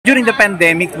During the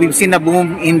pandemic, we've seen a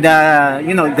boom in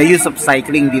the use of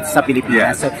cycling dito sa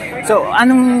Pilipinas. Yes. So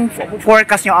anong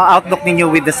forecast nyo, outlook ninyo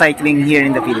with the cycling here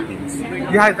in the Philippines?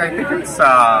 Yeah, I think it's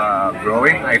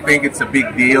growing. I think it's a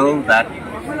big deal that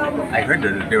I heard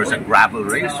that there was a gravel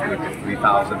race with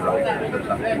 3,000 riders or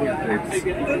something.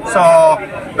 So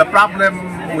the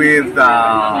problem with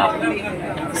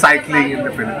cycling in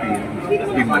the Philippines,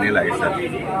 in Manila, is that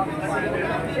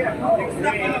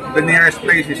the nearest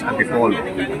place is Antipolo.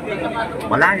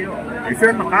 Malayo. If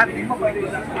you're in Makati,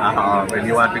 and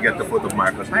you want to get the foot of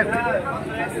Marcos Highway,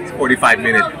 it's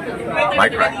 45-minute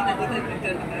bike ride.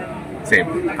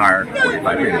 Same car,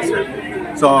 45 minutes.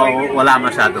 So, wala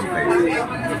masyadong places.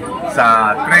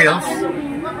 Sa trails,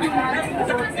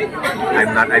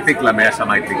 I think La Mesa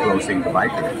might be closing the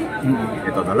bike lane.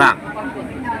 Ito na lang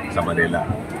sa Manila.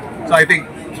 So I think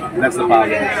that's the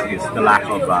problem, is the lack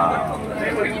of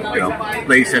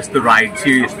places to ride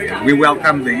seriously. We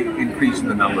welcome the increase in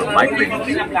the number of bike lanes,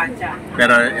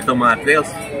 pero itong mga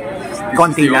trails,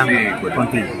 Konti lang.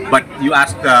 Konti. But you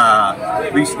asked,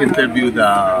 please interview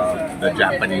the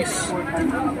Japanese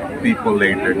people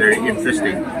later. They're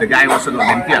interesting. The guy was an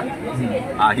Olympian.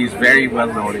 He's very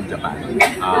well known in Japan.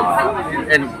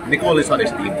 And Nicole is on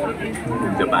his team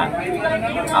in Japan.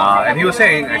 And he was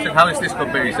saying, I said, how is this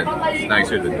comparison? It's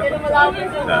nicer than Japan.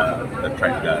 The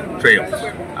trails.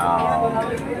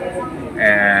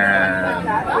 And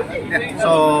yeah,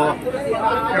 so,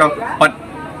 but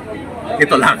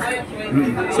ito lang.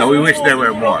 So we wish there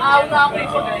were more.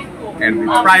 And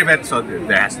it's private, so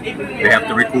they have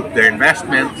to recoup their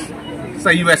investments. Sa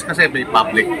US kasi may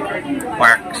public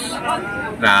parks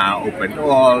na open to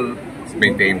all, it's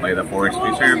maintained by the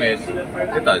Forestry Service.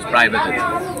 Ito is private.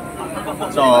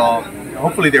 So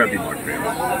hopefully there will be more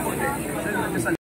trails.